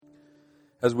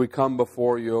As we come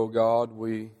before you, O God,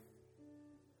 we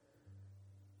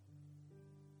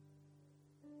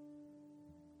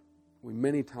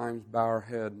many times bow our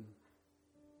head.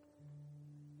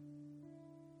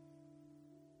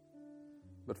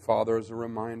 But Father, as a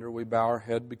reminder, we bow our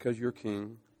head because you're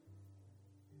King.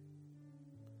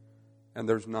 And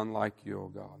there's none like you, O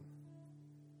God.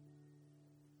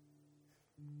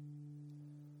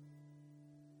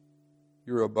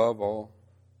 You're above all.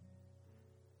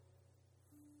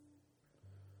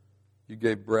 You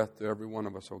gave breath to every one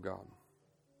of us, O God.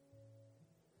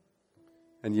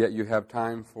 And yet you have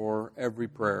time for every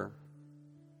prayer.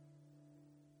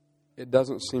 It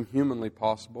doesn't seem humanly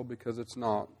possible because it's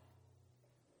not.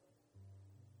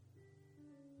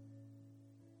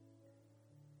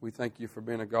 We thank you for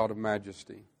being a God of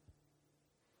majesty.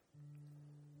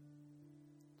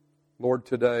 Lord,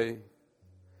 today,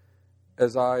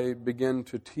 as I begin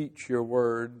to teach your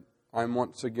word, I'm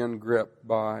once again gripped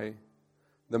by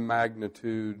the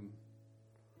magnitude,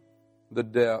 the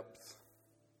depth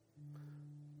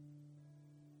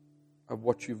of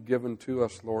what you've given to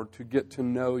us, Lord, to get to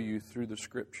know you through the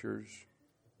Scriptures,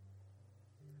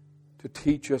 to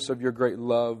teach us of your great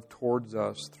love towards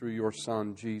us through your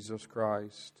Son, Jesus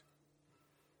Christ.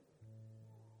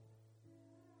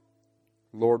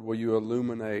 Lord, will you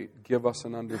illuminate, give us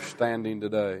an understanding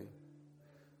today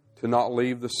to not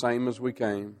leave the same as we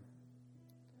came,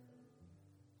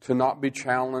 to not be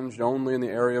challenged only in the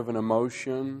area of an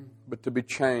emotion, but to be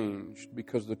changed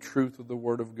because the truth of the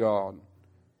Word of God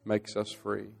makes us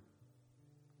free.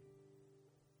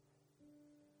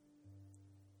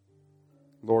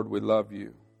 Lord, we love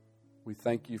you. We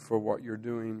thank you for what you're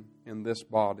doing in this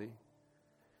body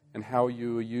and how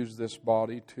you will use this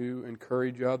body to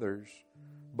encourage others,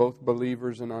 both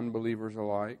believers and unbelievers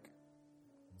alike.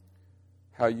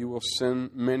 How you will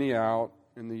send many out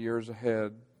in the years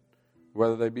ahead,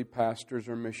 whether they be pastors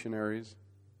or missionaries.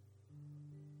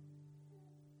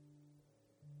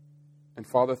 And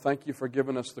Father, thank you for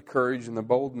giving us the courage and the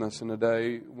boldness in a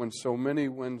day when so many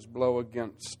winds blow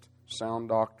against sound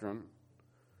doctrine.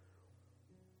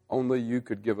 Only you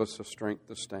could give us the strength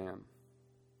to stand.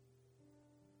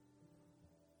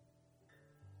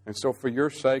 And so for your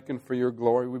sake and for your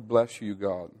glory, we bless you,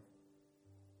 God.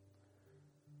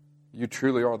 You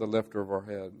truly are the lifter of our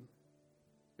head.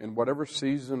 In whatever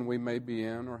season we may be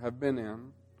in or have been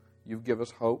in, you give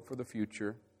us hope for the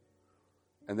future.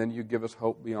 And then you give us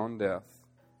hope beyond death.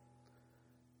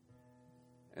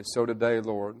 And so today,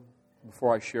 Lord,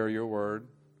 before I share your word,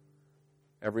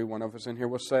 every one of us in here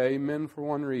will say amen for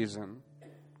one reason.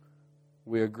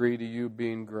 We agree to you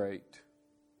being great.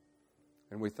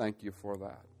 And we thank you for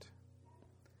that.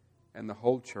 And the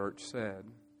whole church said,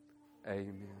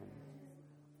 amen.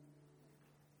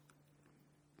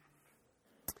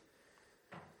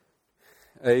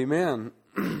 Amen.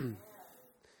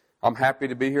 I'm happy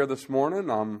to be here this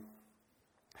morning. I'm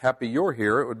happy you're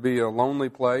here. It would be a lonely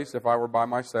place if I were by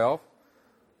myself,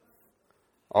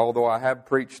 although I have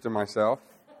preached to myself.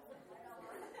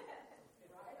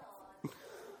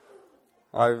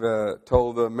 I've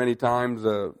told many times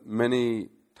in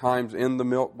the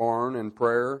milk barn in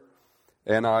prayer,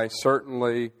 and I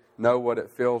certainly know what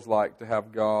it feels like to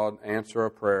have God answer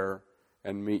a prayer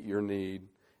and meet your need.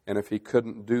 And if He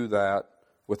couldn't do that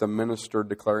with a minister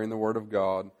declaring the Word of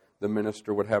God, the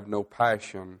minister would have no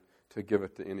passion to give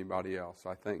it to anybody else.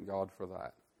 I thank God for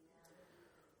that.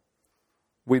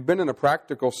 We've been in a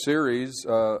practical series,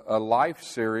 a life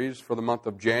series for the month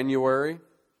of January.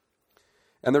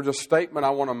 And there's a statement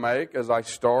I want to make as I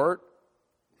start,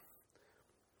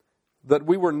 that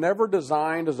we were never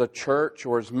designed as a church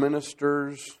or as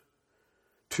ministers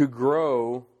to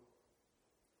grow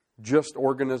just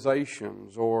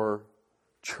organizations or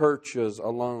churches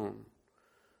alone.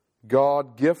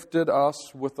 God gifted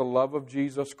us with the love of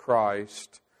Jesus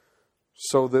Christ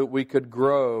so that we could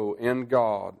grow in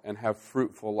God and have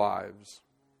fruitful lives.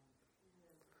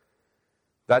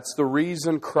 That's the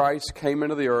reason Christ came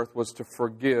into the earth, was to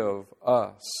forgive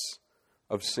us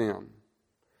of sin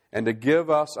and to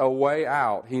give us a way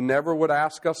out. He never would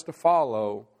ask us to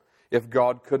follow if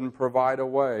God couldn't provide a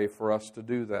way for us to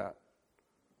do that.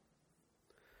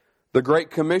 The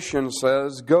Great Commission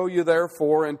says, "Go you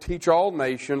therefore and teach all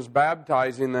nations,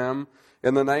 baptizing them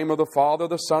in the name of the Father,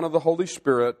 the Son, and the Holy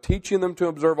Spirit, teaching them to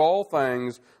observe all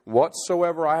things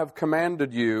whatsoever I have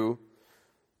commanded you.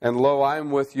 And lo, I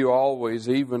am with you always,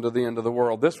 even to the end of the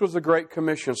world." This was the Great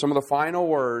Commission. Some of the final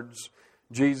words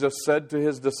Jesus said to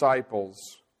His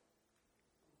disciples.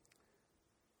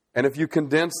 And if you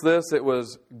condense this, it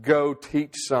was, go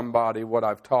teach somebody what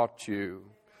I've taught you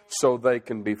so they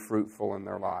can be fruitful in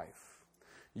their life.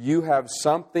 You have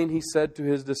something, He said to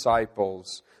His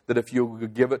disciples, that if you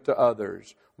give it to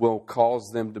others, will cause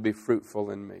them to be fruitful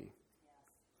in me.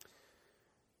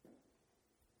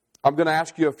 I'm going to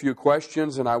ask you a few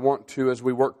questions, and I want to, as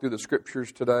we work through the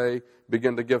Scriptures today,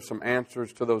 begin to give some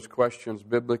answers to those questions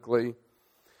biblically.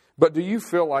 But do you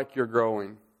feel like you're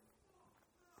growing?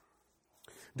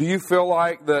 Do you feel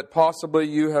like that possibly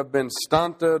you have been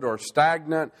stunted or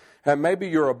stagnant, and maybe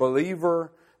you're a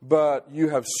believer, but you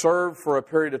have served for a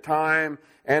period of time,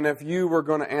 and if you were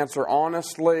going to answer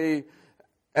honestly,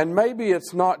 and maybe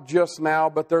it's not just now,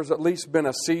 but there's at least been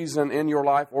a season in your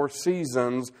life or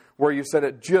seasons where you said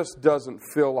it just doesn't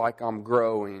feel like I'm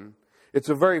growing. It's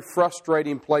a very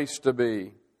frustrating place to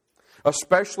be,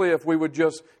 especially if we would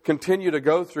just continue to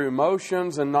go through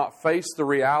motions and not face the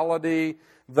reality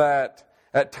that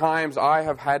at times I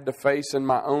have had to face in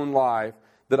my own life,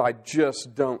 that I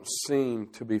just don't seem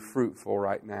to be fruitful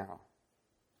right now.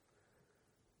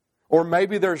 Or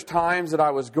maybe there's times that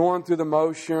I was going through the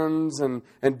motions and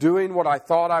doing what I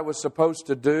thought I was supposed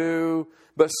to do,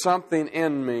 but something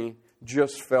in me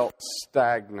just felt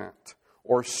stagnant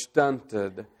or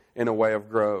stunted in a way of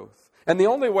growth. And the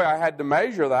only way I had to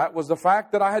measure that was the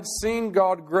fact that I had seen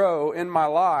God grow in my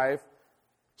life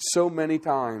so many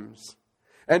times.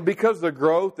 And because the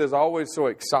growth is always so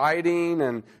exciting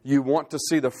and you want to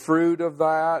see the fruit of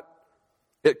that,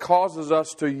 it causes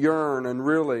us to yearn and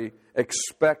really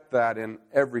expect that in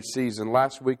every season.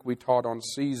 Last week we taught on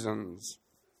seasons.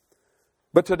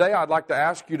 But today I'd like to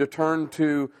ask you to turn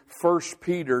to 1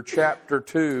 Peter chapter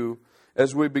 2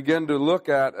 as we begin to look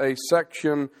at a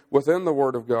section within the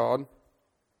Word of God.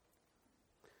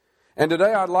 And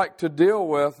today I'd like to deal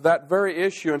with that very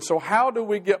issue. And so how do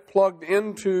we get plugged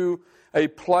into a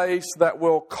place that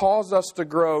will cause us to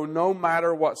grow no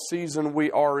matter what season we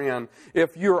are in? If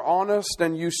you're honest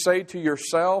and you say to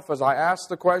yourself, as I ask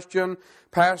the question,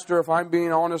 Pastor, if I'm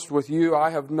being honest with you, I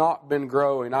have not been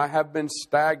growing. I have been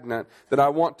stagnant. That I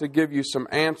want to give you some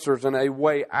answers and a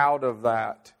way out of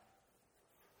that.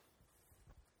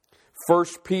 1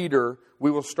 Peter,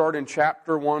 we will start in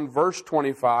chapter 1, verse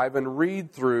 25, and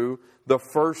read through the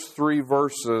first 3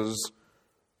 verses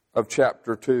of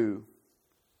chapter 2.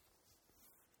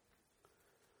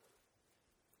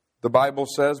 The Bible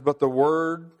says, "But the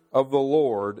word of the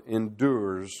Lord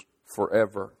endures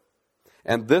forever.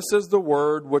 And this is the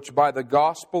word which by the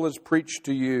gospel is preached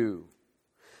to you."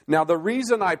 Now, the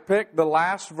reason I picked the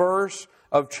last verse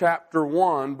of chapter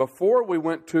 1 before we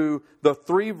went to the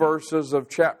 3 verses of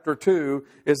chapter 2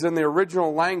 is in the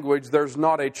original language, there's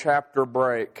not a chapter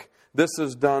break. This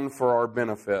is done for our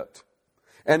benefit.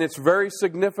 And it's very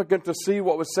significant to see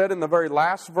what was said in the very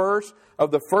last verse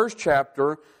of the first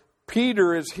chapter.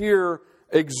 Peter is here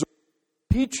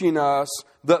teaching us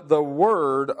that the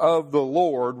word of the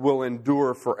Lord will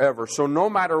endure forever. So no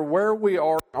matter where we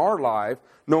are in our life,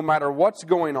 no matter what's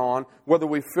going on, whether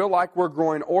we feel like we're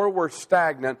growing or we're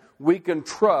stagnant, we can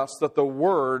trust that the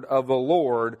word of the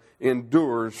Lord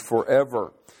endures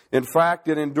forever. In fact,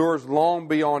 it endures long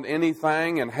beyond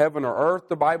anything in heaven or earth,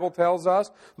 the Bible tells us.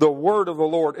 The word of the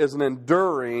Lord is an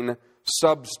enduring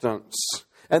substance.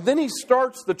 And then he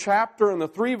starts the chapter in the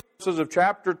 3 verses of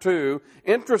chapter 2.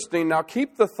 Interesting. Now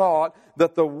keep the thought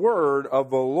that the word of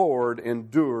the Lord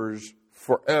endures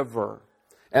forever.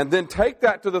 And then take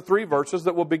that to the 3 verses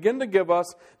that will begin to give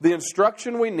us the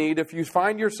instruction we need if you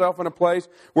find yourself in a place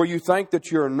where you think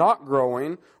that you're not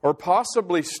growing or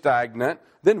possibly stagnant.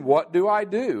 Then what do I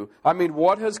do? I mean,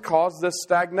 what has caused this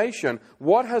stagnation?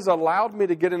 What has allowed me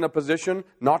to get in a position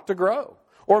not to grow?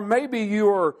 Or maybe you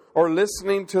are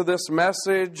listening to this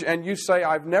message and you say,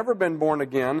 I've never been born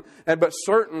again, but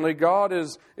certainly God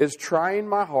is trying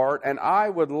my heart and I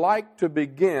would like to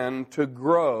begin to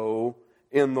grow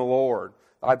in the Lord.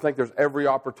 I think there's every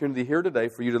opportunity here today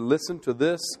for you to listen to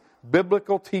this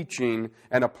biblical teaching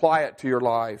and apply it to your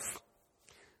life.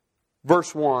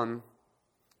 Verse 1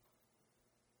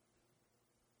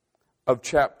 of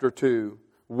chapter 2.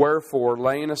 Wherefore,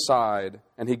 laying aside,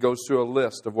 and he goes through a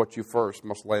list of what you first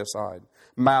must lay aside: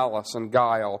 malice and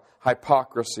guile,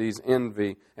 hypocrisies,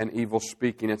 envy, and evil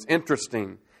speaking. It's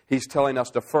interesting. He's telling us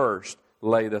to first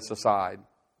lay this aside.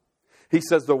 He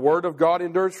says the word of God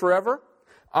endures forever.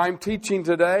 I'm teaching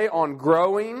today on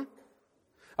growing.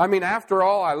 I mean, after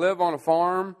all, I live on a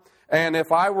farm, and if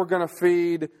I were going to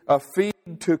feed a feed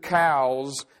to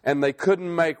cows and they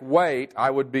couldn't make weight,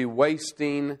 I would be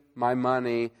wasting my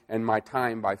money and my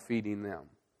time by feeding them.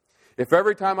 If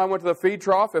every time I went to the feed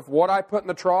trough, if what I put in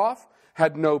the trough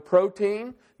had no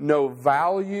protein, no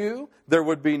value, there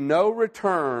would be no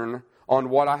return on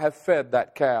what I have fed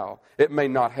that cow. It may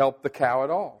not help the cow at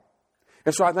all.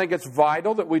 And so I think it's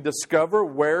vital that we discover,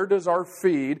 where does our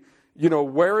feed,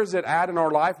 where is it at in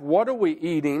our life? What are we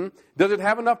eating? Does it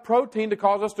have enough protein to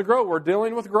cause us to grow? We're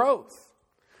dealing with growth.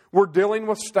 We're dealing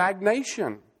with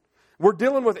stagnation. We're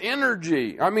dealing with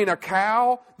energy. I mean, a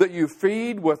cow that you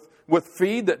feed with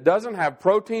feed that doesn't have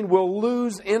protein will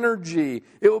lose energy.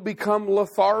 It will become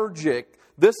lethargic.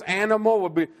 This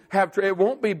animal it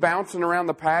won't be bouncing around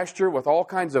the pasture with all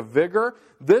kinds of vigor.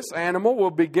 This animal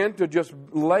will begin to just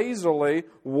lazily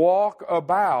walk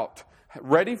about,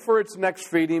 ready for its next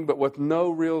feeding, but with no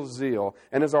real zeal.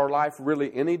 And is our life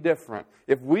really any different?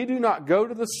 If we do not go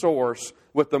to the source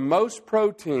with the most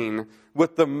protein,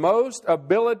 with the most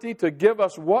ability to give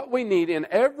us what we need in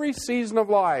every season of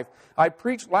life. I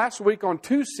preached last week on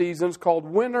 2 seasons called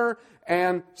winter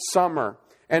and summer.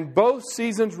 And both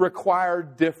seasons require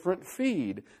different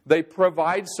feed. They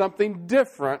provide something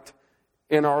different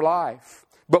in our life.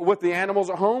 But with the animals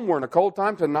at home, we're in a cold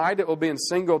time. Tonight it will be in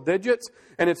single digits.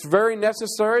 And it's very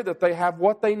necessary that they have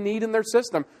what they need in their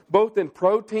system, both in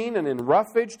protein and in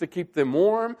roughage to keep them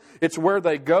warm. It's where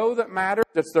they go that matters.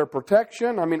 It's their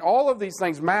protection. I mean, all of these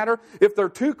things matter. If they're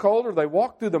too cold or they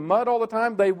walk through the mud all the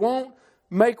time, they won't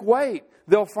make weight.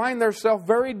 They'll find themselves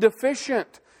very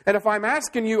deficient. And if I'm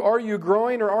asking you, are you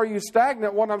growing or are you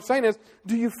stagnant? What I'm saying is,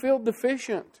 do you feel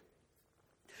deficient?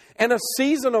 And a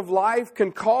season of life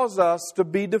can cause us to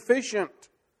be deficient.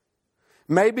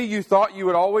 Maybe you thought you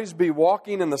would always be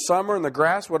walking in the summer and the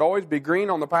grass would always be green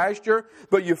on the pasture,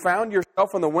 but you found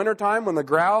yourself in the wintertime when the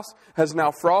grass has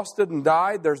now frosted and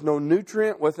died. There's no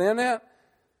nutrient within it.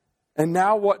 And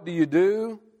now what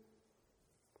do?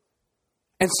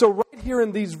 And so right here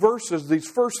in these verses, these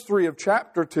first 3 of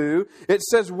chapter 2, it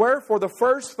says, wherefore the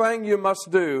first thing you must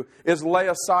do is lay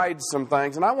aside some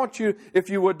things. And I want you, if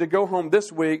you would, to go home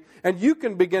this week and you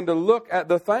can begin to look at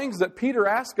the things that Peter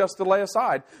asked us to lay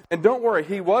aside. And don't worry,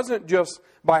 he wasn't just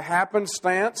by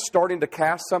happenstance starting to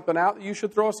cast something out that you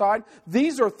should throw aside.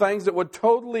 These are things that would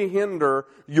totally hinder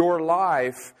your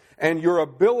life and your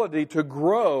ability to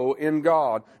grow in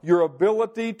God, your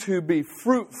ability to be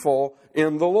fruitful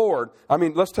in the Lord. I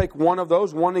mean, let's take one of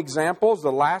those. One example is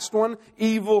the last one,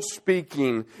 evil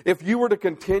speaking. If you were to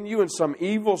continue in some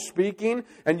evil speaking,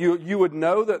 and you would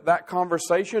know that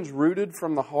conversation is rooted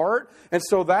from the heart, and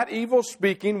so that evil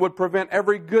speaking would prevent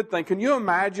every good thing. Can you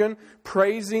imagine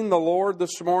praising the Lord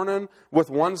this morning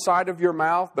with one side of your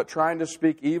mouth, but trying to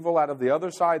speak evil out of the other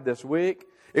side this week?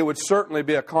 It would certainly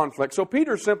be a conflict. So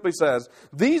Peter simply says,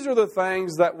 these are the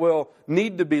things that will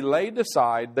need to be laid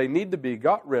aside. They need to be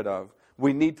got rid of.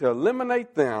 We need to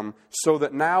eliminate them so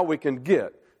that now we can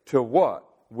get to what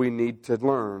we need to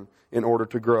learn in order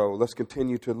to grow. Let's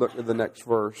continue to look at the next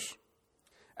verse.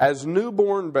 As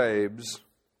newborn babes,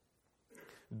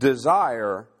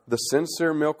 desire the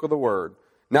sincere milk of the word.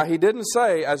 Now, he didn't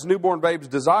say, as newborn babes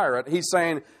desire it. He's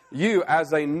saying, you,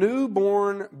 as a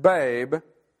newborn babe.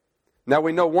 Now,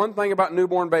 we know one thing about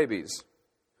newborn babies.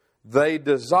 They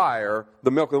desire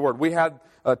the milk of the word. We had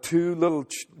 2 little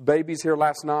babies here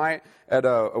last night at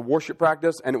a worship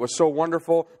practice, and it was so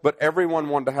wonderful, but everyone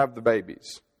wanted to have the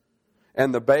babies.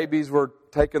 And the babies were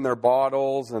taking their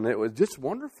bottles, and it was just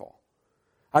wonderful.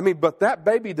 I mean, but that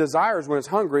baby desires, when it's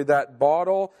hungry, that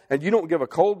bottle, and you don't give a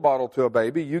cold bottle to a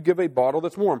baby, you give a bottle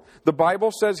that's warm. The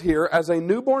Bible says here, as a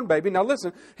newborn baby, now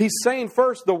listen, he's saying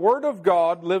first, the Word of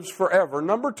God lives forever.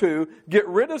 Number 2, get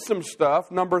rid of some stuff.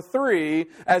 Number 3,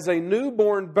 as a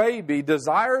newborn baby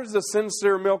desires the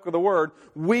sincere milk of the Word,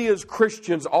 we as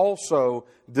Christians also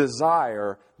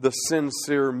desire the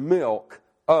sincere milk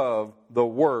of the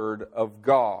Word of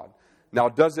God. Now,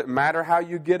 does it matter how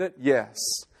you get it? Yes.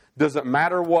 Does it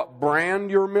matter what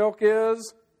brand your milk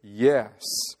is? Yes.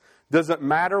 Does it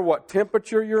matter what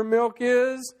temperature your milk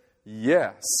is?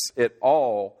 Yes. It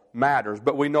all matters.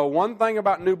 But we know one thing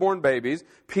about newborn babies.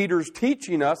 Peter's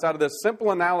teaching us out of this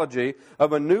simple analogy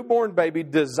of a newborn baby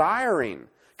desiring.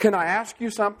 Can I ask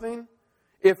you something?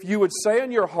 If you would say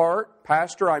in your heart,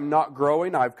 Pastor, I'm not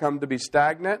growing, I've come to be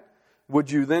stagnant,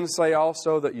 would you then say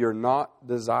also that you're not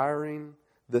desiring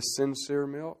the sincere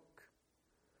milk?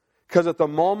 Because at the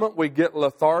moment we get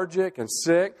lethargic and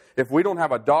sick, if we don't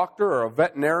have a doctor or a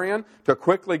veterinarian to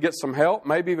quickly get some help,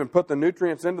 maybe even put the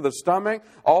nutrients into the stomach,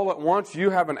 all at once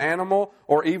you have an animal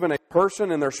or even a person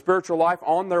in their spiritual life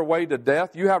on their way to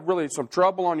death. You have really some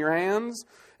trouble on your hands.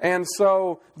 And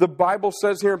so the Bible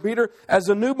says here in Peter, as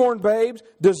the newborn babes,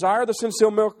 desire the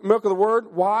sincere milk of the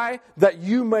Word. Why? That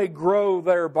you may grow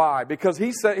thereby. Because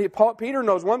Peter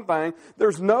knows one thing,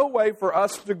 there's no way for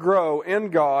us to grow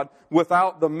in God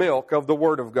without the milk of the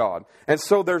Word of God. And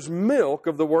so there's milk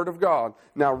of the Word of God.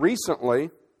 Now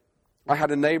recently, I had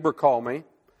a neighbor call me,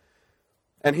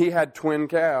 and he had twin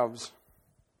calves.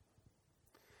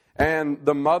 And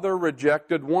the mother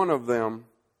rejected one of them.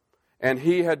 And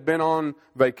he had been on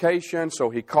vacation,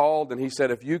 so he called and he said,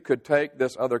 if you could take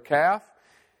this other calf.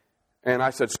 And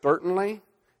I said, certainly.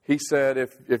 He said,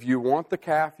 if you want the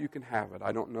calf, you can have it.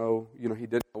 I don't know, he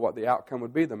didn't know what the outcome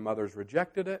would be. The mothers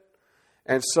rejected it.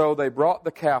 And so they brought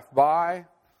the calf by.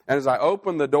 And as I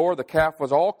opened the door, the calf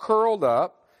was all curled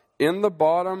up in the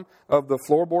bottom of the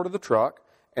floorboard of the truck.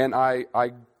 And I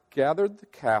gathered the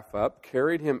calf up,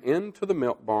 carried him into the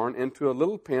milk barn, into a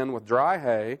little pen with dry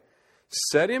hay,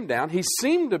 set him down. He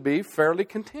seemed to be fairly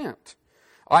content.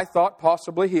 I thought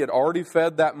possibly he had already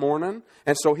fed that morning,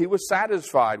 and so he was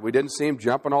satisfied. We didn't see him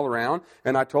jumping all around.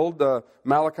 And I told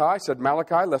Malachi, I said,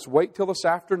 Malachi, let's wait till this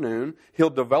afternoon. He'll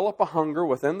develop a hunger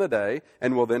within the day,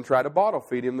 and we'll then try to bottle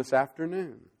feed him this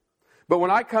afternoon. But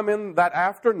when I come in that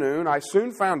afternoon, I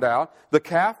soon found out the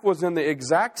calf was in the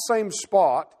exact same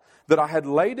spot that I had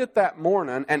laid it that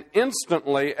morning, and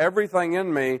instantly everything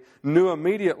in me knew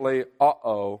immediately,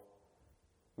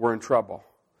 we're in trouble.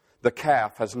 The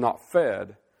calf has not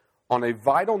fed on a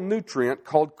vital nutrient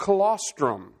called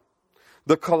colostrum.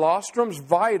 The colostrum's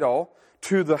vital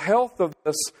to the health of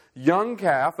this young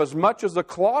calf as much as the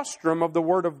colostrum of the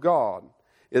Word of God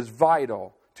is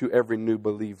vital to every new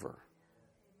believer.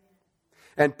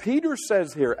 And Peter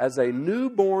says here, as a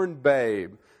newborn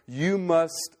babe, you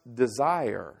must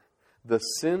desire the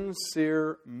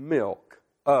sincere milk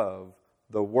of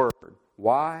the Word.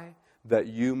 Why? That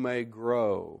you may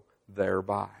grow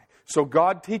thereby. So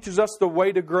God teaches us the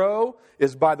way to grow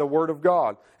is by the Word of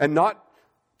God. And not,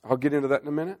 I'll get into that in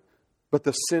a minute, but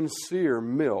the sincere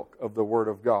milk of the Word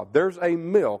of God. There's a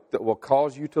milk that will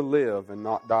cause you to live and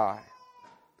not die.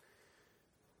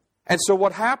 And so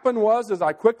what happened was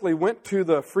I quickly went to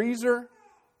the freezer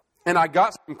and I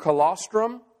got some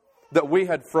colostrum that we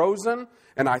had frozen,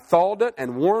 and I thawed it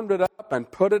and warmed it up and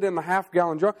put it in the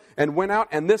half-gallon jar and went out.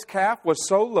 And this calf was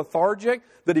so lethargic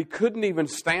that he couldn't even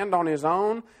stand on his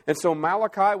own. And so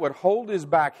Malachi would hold his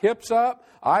back hips up.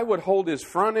 I would hold his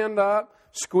front end up,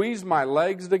 squeeze my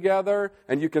legs together.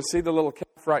 And you can see the little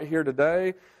calf right here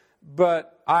today.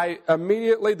 But I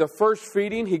immediately, the first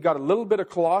feeding, he got a little bit of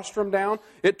colostrum down.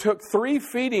 It took 3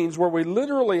 feedings where we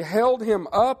literally held him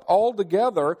up all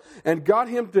together and got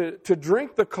him to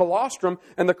drink the colostrum.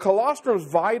 And the colostrum is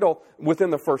vital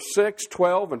within the first 6,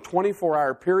 12, and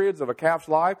 24-hour periods of a calf's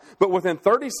life. But within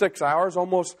 36 hours,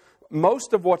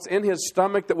 most of what's in his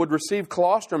stomach that would receive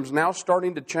colostrum is now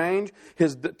starting to change.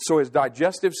 So his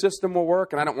digestive system will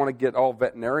work. And I don't want to get all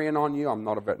veterinarian on you. I'm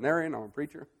not a veterinarian. I'm a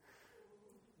preacher.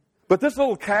 But this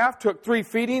little calf took 3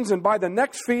 feedings, and by the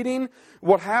next feeding,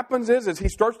 what happens is he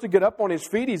starts to get up on his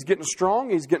feet. He's getting strong.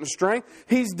 He's getting strength.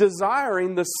 He's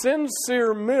desiring the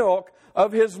sincere milk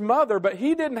of his mother, but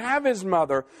he didn't have his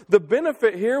mother. The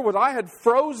benefit here was I had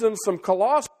frozen some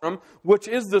colostrum, which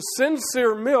is the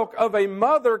sincere milk of a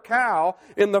mother cow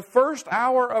in the first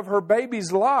hour of her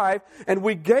baby's life, and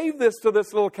we gave this to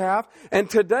this little calf. And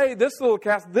today, this little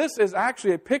calf, this is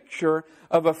actually a picture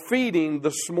of a feeding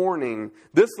this morning.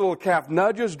 This little calf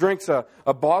nudges, drinks a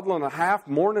bottle and a half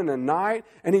morning and night,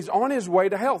 and he's on his way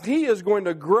to health. He is going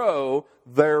to grow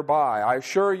thereby. I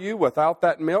assure you, without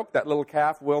that milk, that little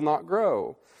calf will not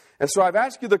grow. And so I've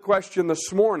asked you the question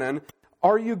this morning,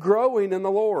 are you growing in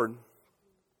the Lord?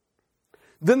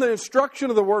 Then the instruction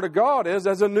of the Word of God is,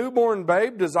 as a newborn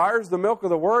babe desires the milk of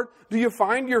the Word, do you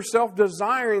find yourself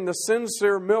desiring the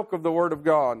sincere milk of the Word of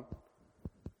God?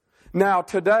 Now,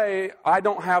 today, I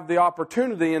don't have the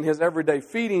opportunity in his everyday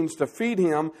feedings to feed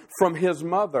him from his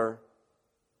mother.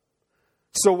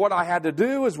 So what I had to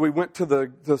do is we went to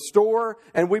the store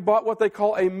and we bought what they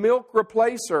call a milk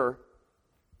replacer.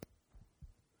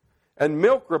 And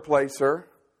milk replacer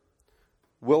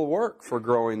will work for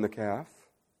growing the calf,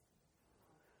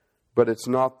 but it's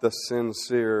not the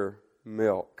sincere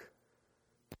milk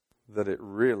that it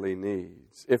really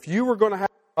needs. If you were going to have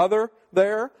a mother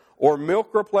there or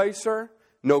milk replacer,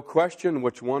 no question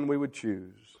which one we would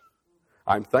choose.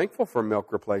 I'm thankful for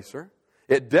milk replacer.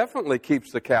 It definitely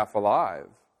keeps the calf alive.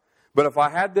 But if I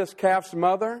had this calf's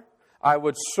mother, I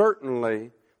would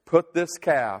certainly put this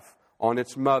calf on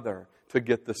its mother to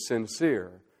get the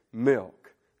sincere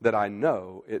milk that I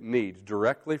know it needs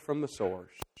directly from the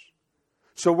source.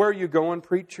 So where are you going,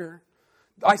 preacher?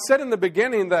 I said in the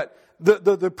beginning that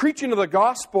the preaching of the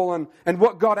gospel and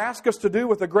what God asked us to do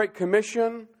with the Great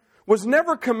Commission was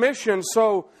never commissioned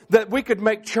so that we could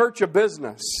make church a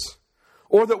business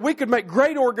or that we could make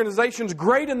great organizations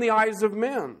great in the eyes of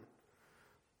men.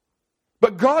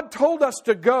 But God told us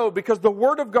to go because the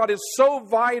Word of God is so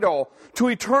vital to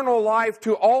eternal life,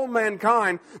 to all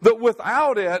mankind, that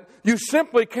without it, you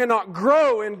simply cannot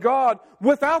grow in God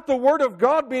without the Word of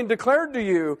God being declared to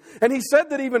you. And He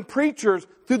said that even preachers,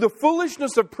 through the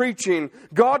foolishness of preaching,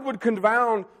 God would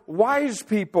confound wise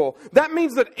people. That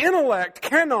means that intellect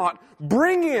cannot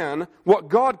bring in what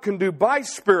God can do by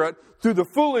Spirit through the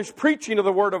foolish preaching of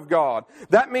the Word of God.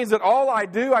 That means that all I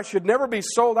do, I should never be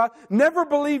sold out. Never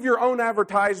believe your own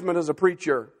advertisement as a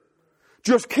preacher.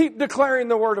 Just keep declaring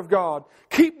the Word of God.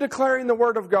 Keep declaring the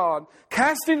Word of God.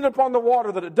 Casting it upon the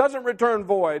water that it doesn't return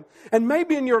void. And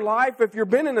maybe in your life, if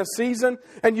you've been in a season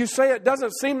and you say it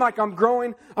doesn't seem like I'm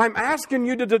growing, I'm asking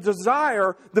you to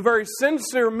desire the very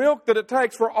sincere milk that it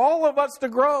takes for all of us to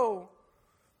grow.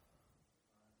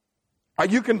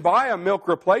 You can buy a milk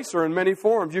replacer in many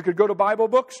forms. You could go to Bible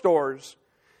bookstores.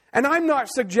 And I'm not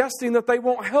suggesting that they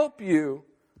won't help you.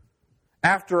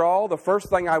 After all, the first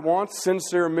thing I want is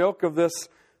sincere milk of this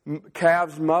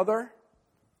calf's mother.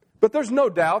 But there's no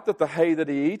doubt that the hay that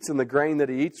he eats and the grain that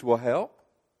he eats will help.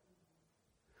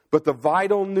 But the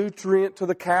vital nutrient to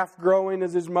the calf growing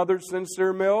is his mother's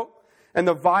sincere milk. And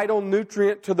the vital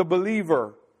nutrient to the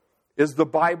believer is the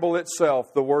Bible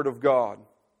itself, the Word of God.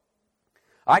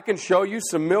 I can show you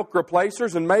some milk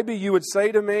replacers, and maybe you would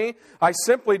say to me, I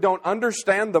simply don't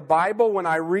understand the Bible when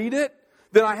I read it.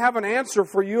 Then I have an answer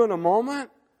for you in a moment.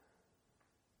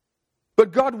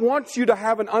 But God wants you to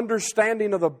have an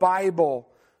understanding of the Bible.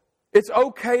 It's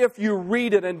okay if you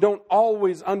read it and don't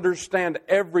always understand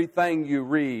everything you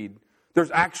read.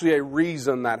 There's actually a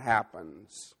reason that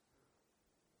happens.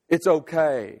 It's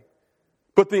okay.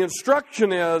 But the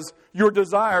instruction is, your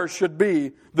desire should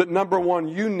be that, number one,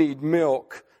 you need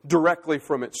milk directly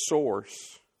from its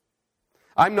source.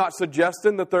 I'm not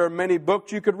suggesting that there are many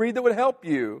books you could read that would help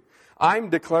you. I'm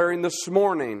declaring this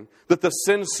morning that the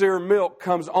sincere milk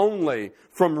comes only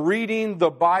from reading the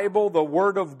Bible, the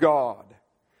Word of God,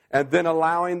 and then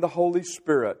allowing the Holy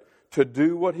Spirit to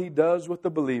do what He does with the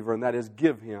believer, and that is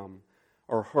give him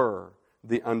or her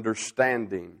the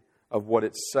understanding of what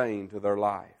it's saying to their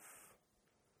life.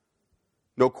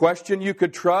 No question you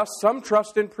could trust. Some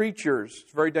trust in preachers.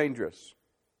 It's very dangerous.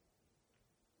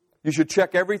 You should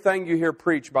check everything you hear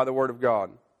preached by the Word of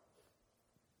God.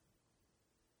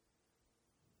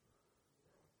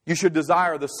 You should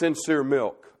desire the sincere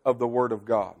milk of the Word of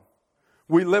God.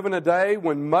 We live in a day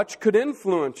when much could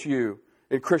influence you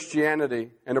in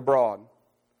Christianity and abroad.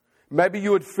 Maybe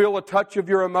you would feel a touch of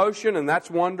your emotion, and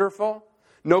that's wonderful.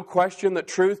 No question that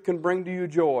truth can bring to you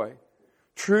joy.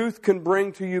 Truth can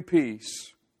bring to you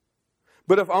peace.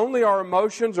 But if only our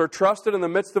emotions are trusted in the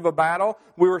midst of a battle,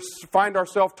 we find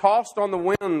ourselves tossed on the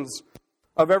winds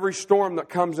of every storm that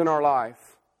comes in our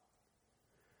life.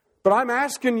 But I'm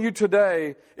asking you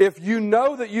today, if you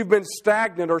know that you've been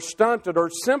stagnant or stunted or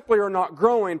simply are not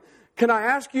growing, can I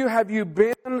ask you, have you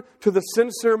been to the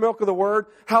sincere milk of the Word?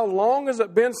 How long has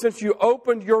it been since you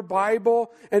opened your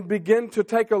Bible and begin to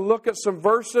take a look at some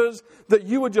verses that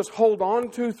you would just hold on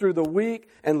to through the week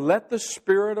and let the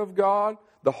Spirit of God,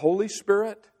 the Holy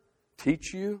Spirit,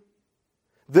 teach you?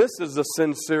 This is the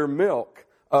sincere milk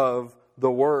of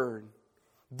the Word.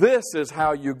 This is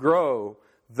how you grow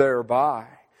thereby.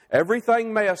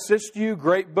 Everything may assist you,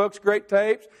 great books, great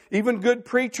tapes, even good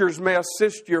preachers may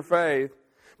assist your faith.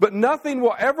 But nothing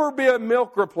will ever be a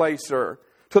milk replacer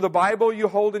to the Bible you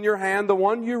hold in your hand, the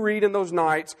one you read in those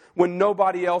nights when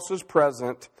nobody else is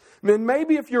present. I mean,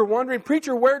 maybe if you're wondering,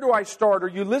 preacher, where do I start? Or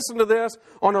you listen to this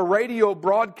on a radio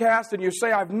broadcast and you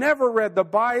say, I've never read the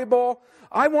Bible.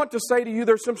 I want to say to you,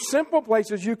 there's some simple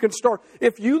places you can start.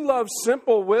 If you love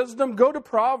simple wisdom, go to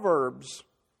Proverbs.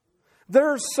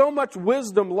 There's so much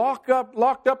wisdom locked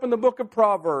up in the book of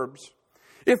Proverbs.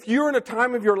 If you're in a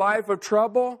time of your life of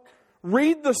trouble,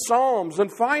 read the Psalms and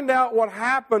find out what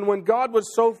happened when God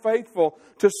was so faithful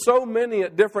to so many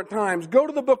at different times. Go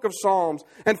to the book of Psalms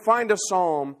and find a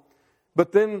psalm.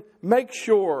 But then make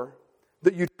sure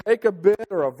that you take a bit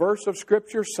or a verse of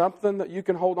Scripture, something that you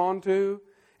can hold on to,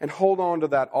 and hold on to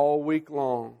that all week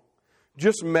long.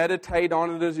 Just meditate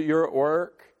on it as you're at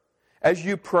work. As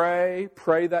you pray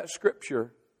that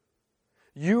Scripture.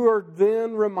 You are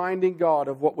then reminding God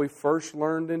of what we first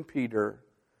learned in Peter.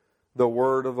 The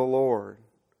word of the Lord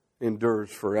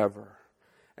endures forever.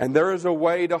 And there is a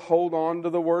way to hold on to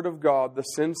the Word of God, the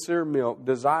sincere milk,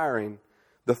 desiring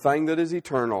the thing that is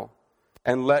eternal,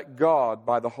 and let God,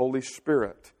 by the Holy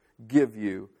Spirit, give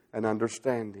you an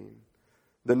understanding.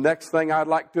 The next thing I'd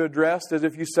like to address is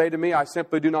if you say to me, I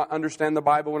simply do not understand the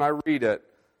Bible when I read it.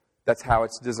 That's how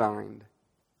it's designed.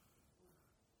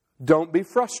 Don't be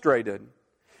frustrated.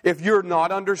 If you're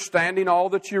not understanding all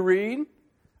that you read,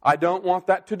 I don't want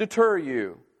that to deter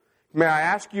you. May I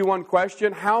ask you one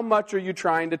question? How much are you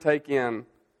trying to take in?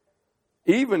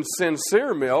 Even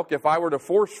sincere milk, if I were to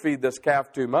force feed this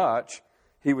calf too much,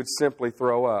 he would simply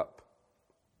throw up.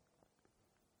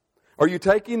 Are you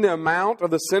taking the amount of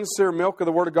the sincere milk of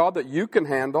the Word of God that you can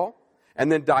handle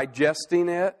and then digesting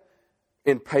it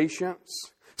in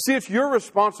patience? See, it's your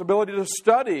responsibility to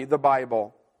study the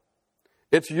Bible.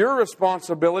 It's your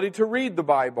responsibility to read the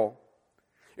Bible.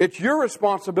 It's your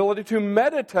responsibility to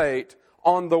meditate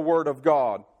on the Word of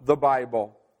God, the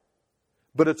Bible.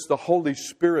 But it's the Holy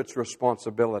Spirit's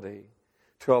responsibility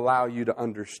to allow you to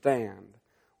understand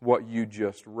what you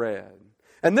just read.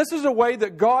 And this is a way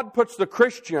that God puts the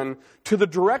Christian to the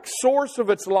direct source of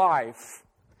its life.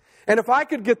 And if I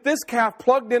could get this calf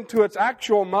plugged into its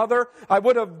actual mother, I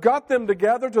would have got them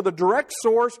together to the direct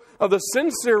source of the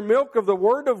sincere milk of the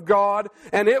Word of God,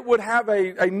 and it would have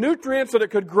a nutrients that it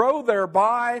could grow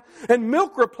thereby. And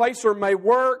milk replacer may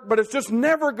work, but it's just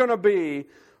never going to be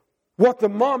what the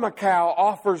mama cow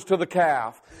offers to the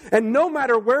calf. And no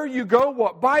matter where you go,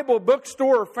 what Bible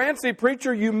bookstore or fancy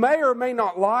preacher you may or may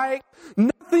not like,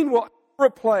 nothing will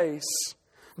replace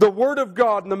the Word of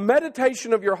God and the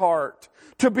meditation of your heart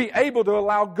to be able to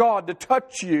allow God to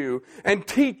touch you and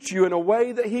teach you in a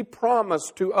way that He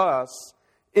promised to us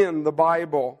in the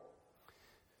Bible.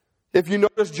 If you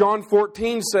notice, John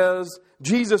 14 says,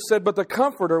 Jesus said, "But the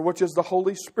Comforter, which is the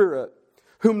Holy Spirit,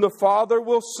 whom the Father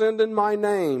will send in my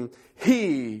name,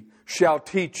 He shall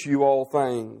teach you all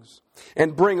things,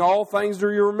 and bring all things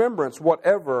to your remembrance,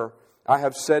 whatever I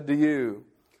have said to you."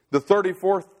 The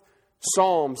 34th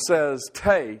Psalm says,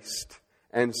 "Taste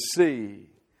and see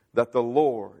that the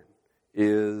Lord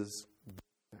is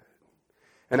good."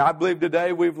 And I believe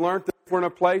today we've learned that if we're in a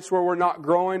place where we're not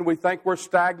growing, we think we're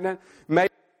stagnant,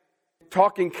 maybe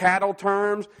talking cattle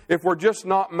terms, if we're just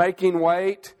not making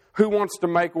weight, who wants to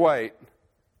make weight?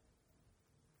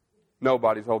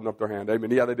 Nobody's holding up their hand. Amen.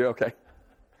 Yeah, they do. Okay.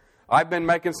 I've been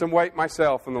making some weight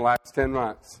myself in the last 10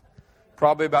 months.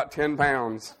 Probably about 10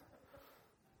 pounds.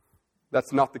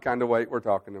 That's not the kind of weight we're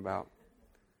talking about.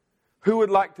 Who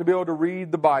would like to be able to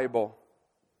read the Bible?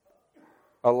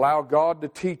 Allow God to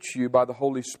teach you by the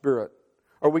Holy Spirit.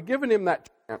 Are we giving Him that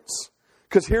chance?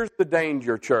 Because here's the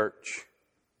danger, church.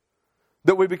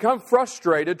 That we become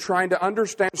frustrated trying to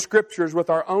understand Scriptures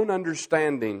with our own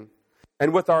understanding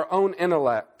and with our own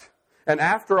intellect. And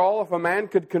after all, if a man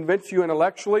could convince you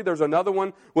intellectually, there's another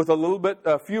one with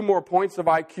a few more points of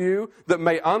IQ that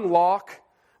may unlock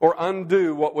or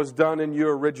undo what was done in you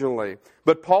originally.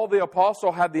 But Paul the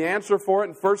Apostle had the answer for it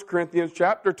in 1 Corinthians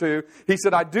chapter 2. He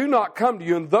said, "I do not come to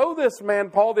you." And though this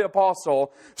man, Paul the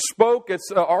Apostle, spoke,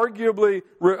 it's arguably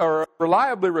or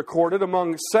reliably recorded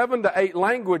among 7 to 8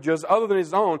 languages other than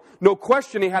his own, no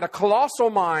question he had a colossal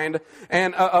mind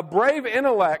and a brave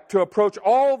intellect to approach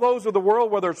all those of the world,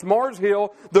 whether it's Mars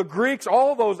Hill, the Greeks,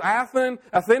 all those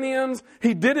Athenians.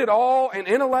 He did it all in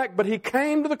intellect, but he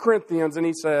came to the Corinthians and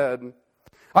he said,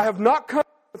 "I have not come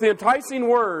with the enticing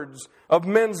words of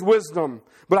men's wisdom,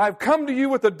 but I have come to you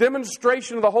with a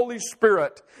demonstration of the Holy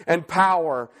Spirit and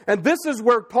power." And this is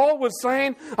where Paul was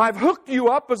saying, I've hooked you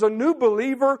up as a new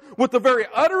believer with the very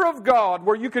udder of God,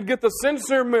 where you could get the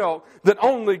sincere milk that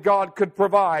only God could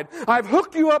provide. I've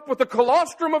hooked you up with the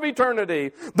colostrum of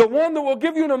eternity, the one that will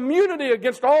give you an immunity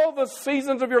against all the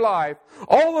seasons of your life,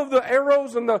 all of the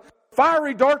arrows and the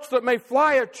fiery darts that may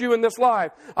fly at you in this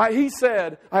life. He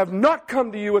said, "I have not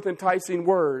come to you with enticing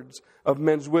words of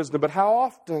men's wisdom." But how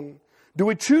often do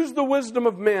we choose the wisdom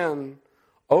of men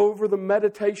over the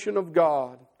meditation of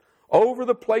God, over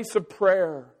the place of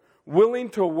prayer, willing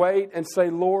to wait and say,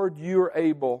 "Lord, you are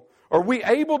able"? Are we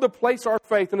able to place our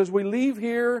faith? And as we leave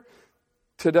here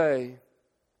today,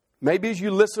 maybe as you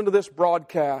listen to this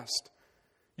broadcast,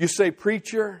 you say,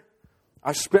 "Preacher,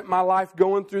 I spent my life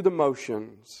going through the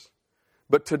motions.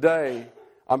 But today,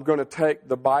 I'm going to take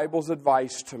the Bible's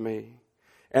advice to me.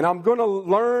 And I'm going to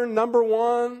learn, number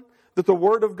one, that the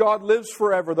Word of God lives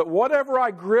forever. That whatever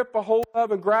I grip a hold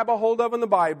of and grab a hold of in the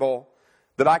Bible,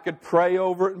 that I could pray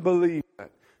over it and believe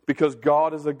it. Because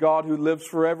God is a God who lives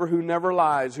forever, who never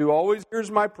lies, who always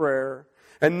hears my prayer.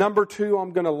 And number two,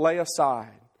 I'm going to lay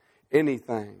aside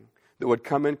anything that would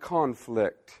come in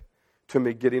conflict to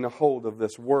me getting a hold of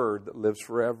this Word that lives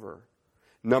forever.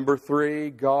 Number three,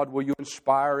 God, will you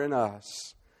inspire in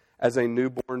us as a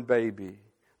newborn baby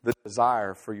the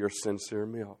desire for your sincere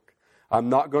milk? I'm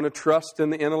not going to trust in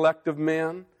the intellect of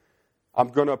men. I'm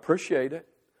going to appreciate it.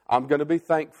 I'm going to be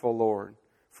thankful, Lord,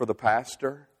 for the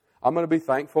pastor. I'm going to be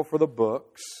thankful for the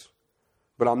books.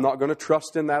 But I'm not going to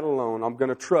trust in that alone. I'm going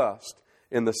to trust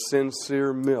in the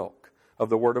sincere milk of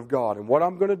the Word of God. And what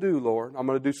I'm going to do, Lord, I'm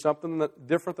going to do something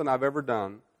different than I've ever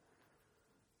done.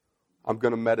 I'm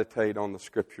going to meditate on the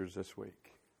Scriptures this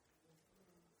week.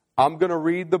 I'm going to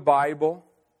read the Bible,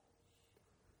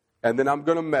 and then I'm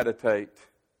going to meditate.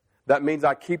 That means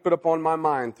I keep it upon my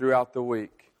mind throughout the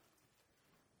week.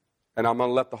 And I'm going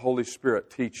to let the Holy Spirit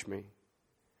teach me.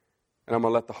 And I'm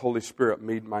going to let the Holy Spirit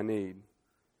meet my need.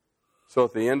 So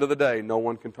at the end of the day, no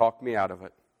one can talk me out of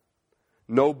it.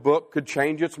 No book could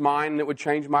change its mind and it would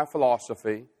change my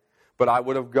philosophy. But I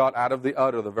would have got out of the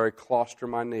udder the very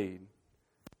colostrum I need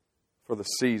for the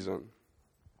season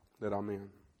that I'm in.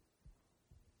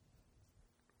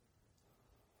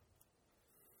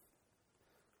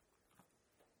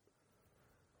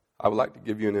 I would like to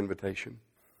give you an invitation.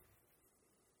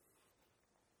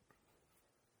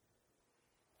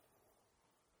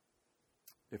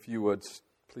 If you would,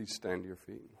 please stand to your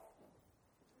feet.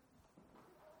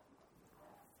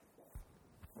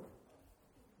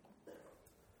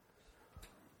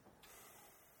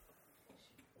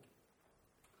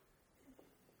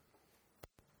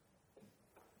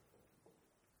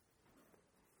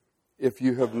 If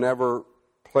you have never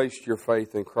placed your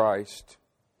faith in Christ,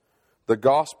 the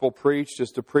gospel preached is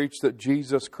to preach that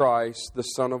Jesus Christ, the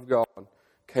Son of God,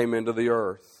 came into the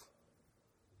earth.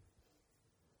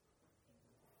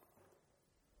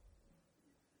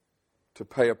 To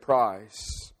pay a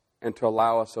price and to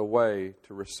allow us a way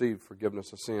to receive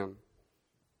forgiveness of sin.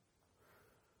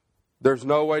 There's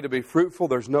no way to be fruitful.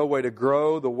 There's no way to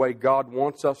grow the way God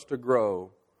wants us to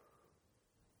grow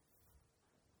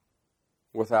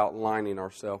without lining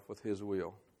ourselves with His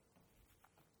will.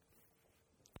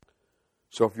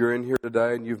 So if you're in here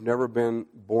today and you've never been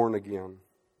born again,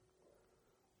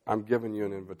 I'm giving you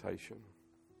an invitation.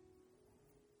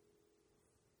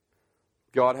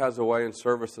 God has a way in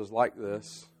services like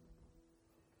this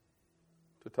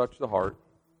to touch the heart.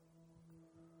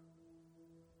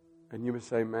 And you may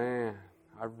say, man,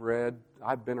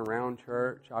 I've been around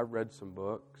church, I've read some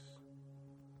books.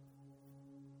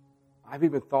 I've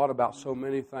even thought about so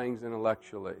many things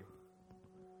intellectually.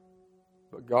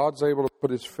 But God's able to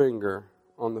put His finger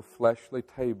on the fleshly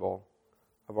table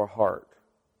of our heart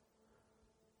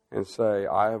and say,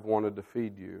 I have wanted to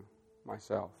feed you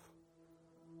myself.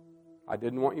 I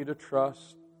didn't want you to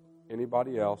trust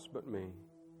anybody else but me.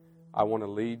 I want to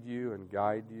lead you and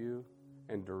guide you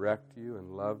and direct you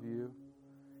and love you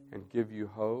and give you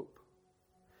hope.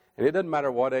 And it doesn't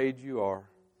matter what age you are.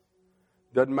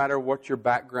 Doesn't matter what your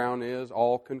background is.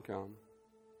 All can come.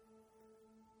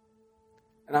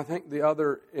 And I think the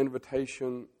other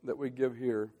invitation that we give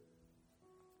here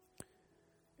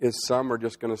is some are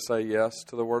just going to say yes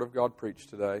to the Word of God preached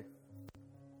today.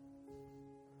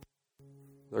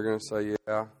 They're going to say,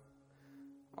 yeah,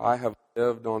 I have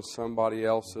lived on somebody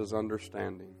else's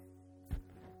understanding.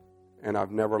 And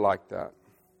I've never liked that.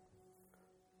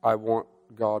 I want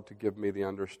God to give me the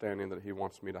understanding that He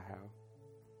wants me to have.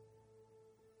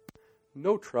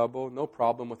 No trouble, no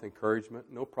problem with encouragement,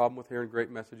 no problem with hearing great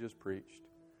messages preached.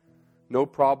 No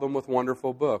problem with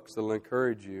wonderful books that will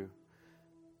encourage you.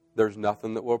 There's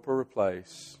nothing that will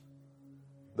replace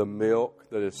the milk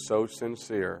that is so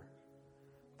sincere.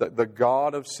 That the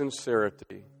God of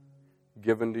sincerity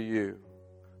given to you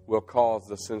will cause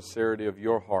the sincerity of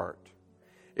your heart.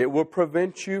 It will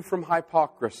prevent you from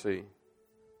hypocrisy.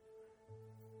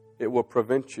 It will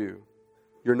prevent you.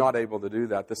 You're not able to do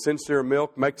that. The sincere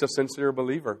milk makes a sincere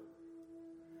believer.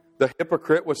 The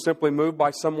hypocrite was simply moved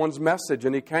by someone's message,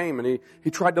 and he came and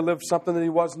he tried to live something that he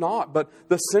was not. But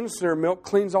the sincere milk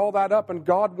cleans all that up, and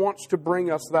God wants to bring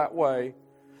us that way.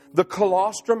 The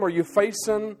colostrum, are you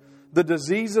facing the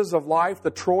diseases of life,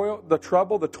 the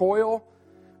trouble, the toil?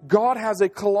 God has a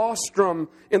colostrum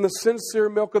in the sincere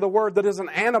milk of the Word that is an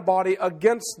antibody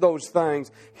against those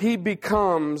things. He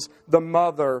becomes the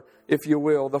mother, if you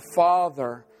will, the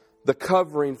father, the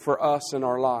covering for us in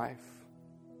our life.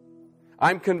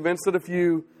 I'm convinced that if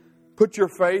you put your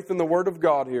faith in the Word of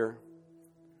God here,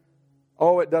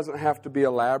 it doesn't have to be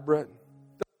elaborate.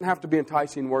 It doesn't have to be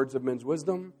enticing words of men's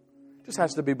wisdom. It just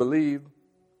has to be believed.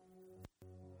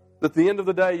 At the end of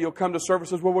the day, you'll come to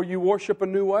services where you worship a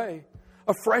new way.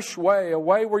 A fresh way, a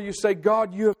way where you say,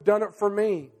 God, you have done it for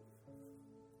me.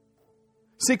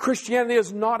 See, Christianity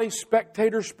is not a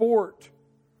spectator sport.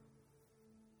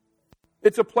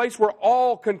 It's a place where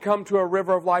all can come to a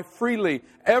river of life freely.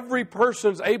 Every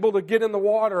person's able to get in the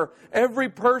water. Every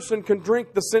person can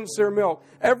drink the sincere milk.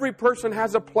 Every person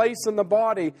has a place in the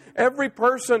body. Every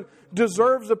person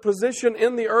deserves a position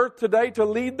in the earth today to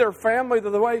lead their family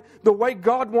the way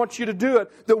God wants you to do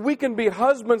it. That we can be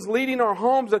husbands leading our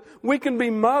homes. That we can be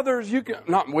mothers.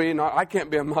 I can't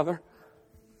be a mother.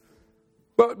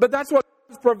 But that's what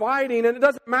God's providing, and it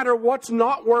doesn't matter what's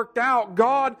not worked out.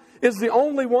 God is the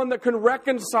only one that can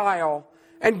reconcile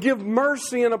and give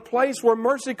mercy in a place where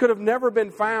mercy could have never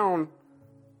been found.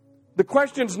 The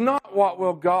question's not what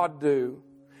will God do.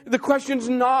 The question's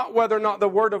not whether or not the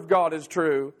Word of God is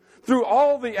true. Through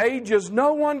all the ages,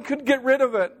 no one could get rid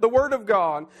of it, the Word of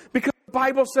God, because the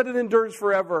Bible said it endures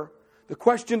forever. The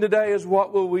question today is,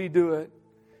 what will we do it?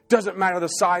 Doesn't matter the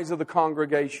size of the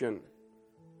congregation.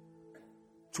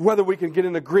 It's whether we can get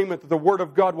in agreement that the Word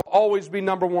of God will always be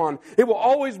number one. It will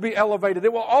always be elevated.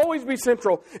 It will always be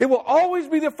central. It will always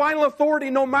be the final authority,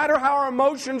 no matter how our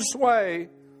emotions sway.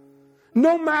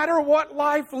 No matter what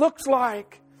life looks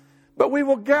like. But we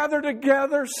will gather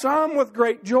together, some with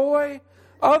great joy,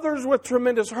 others with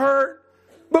tremendous hurt.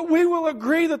 But we will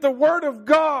agree that the Word of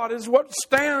God is what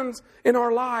stands in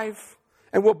our life.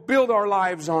 And we'll build our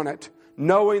lives on it,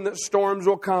 knowing that storms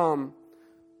will come.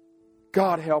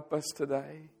 God help us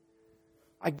today.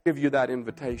 I give you that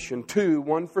invitation. 2,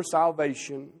 one for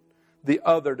salvation, the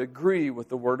other to agree with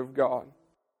the Word of God.